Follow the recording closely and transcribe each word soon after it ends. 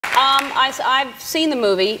I've seen the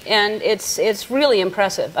movie, and it's really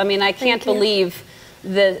impressive. I mean, I can't believe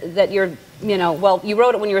that you're, you know, well, you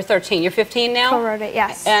wrote it when you were 13. You're 15 now? Co-wrote it,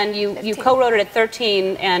 yes. And you co-wrote it at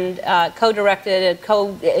 13 and co-directed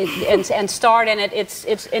it, and starred in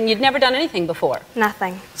it. And you'd never done anything before.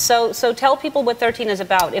 Nothing. So tell people what 13 is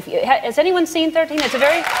about. Has anyone seen 13? It's a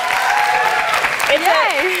very...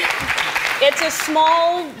 It's a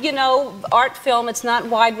small, you know, art film. It's not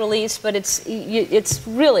wide release, but it's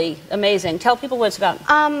really amazing. Tell people what it's about.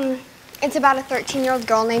 It's about a 13-year-old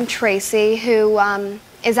girl named Tracy who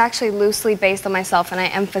is actually loosely based on myself, and I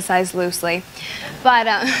emphasize loosely. But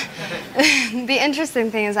the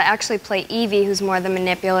interesting thing is I actually play Evie, who's more the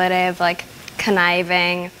manipulative, like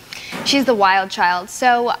conniving. She's the wild child.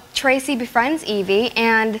 So Tracy befriends Evie,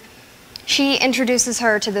 and she introduces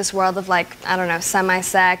her to this world of, like, I don't know,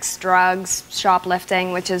 semi-sex, drugs,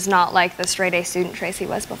 shoplifting, which is not like the straight-A student Tracy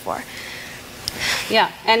was before.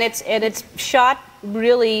 Yeah, and it's shot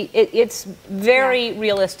really. It's very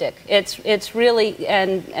realistic. It's really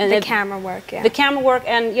and the camera work. Yeah. The camera work,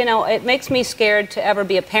 and you know, it makes me scared to ever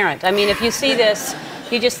be a parent. I mean, if you see this,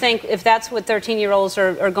 you just think if that's what 13-year-olds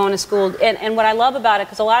are going to school. And what I love about it,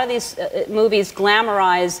 because a lot of these movies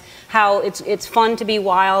glamorize how it's fun to be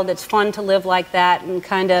wild, it's fun to live like that and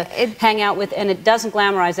kind of hang out with, and it doesn't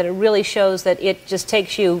glamorize it. It really shows that it just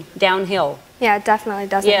takes you downhill. Yeah, it definitely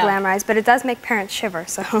doesn't glamorize, but it does make parents shiver.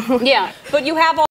 So. Yeah, but you have all